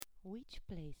Which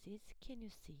places can you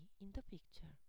see in the picture?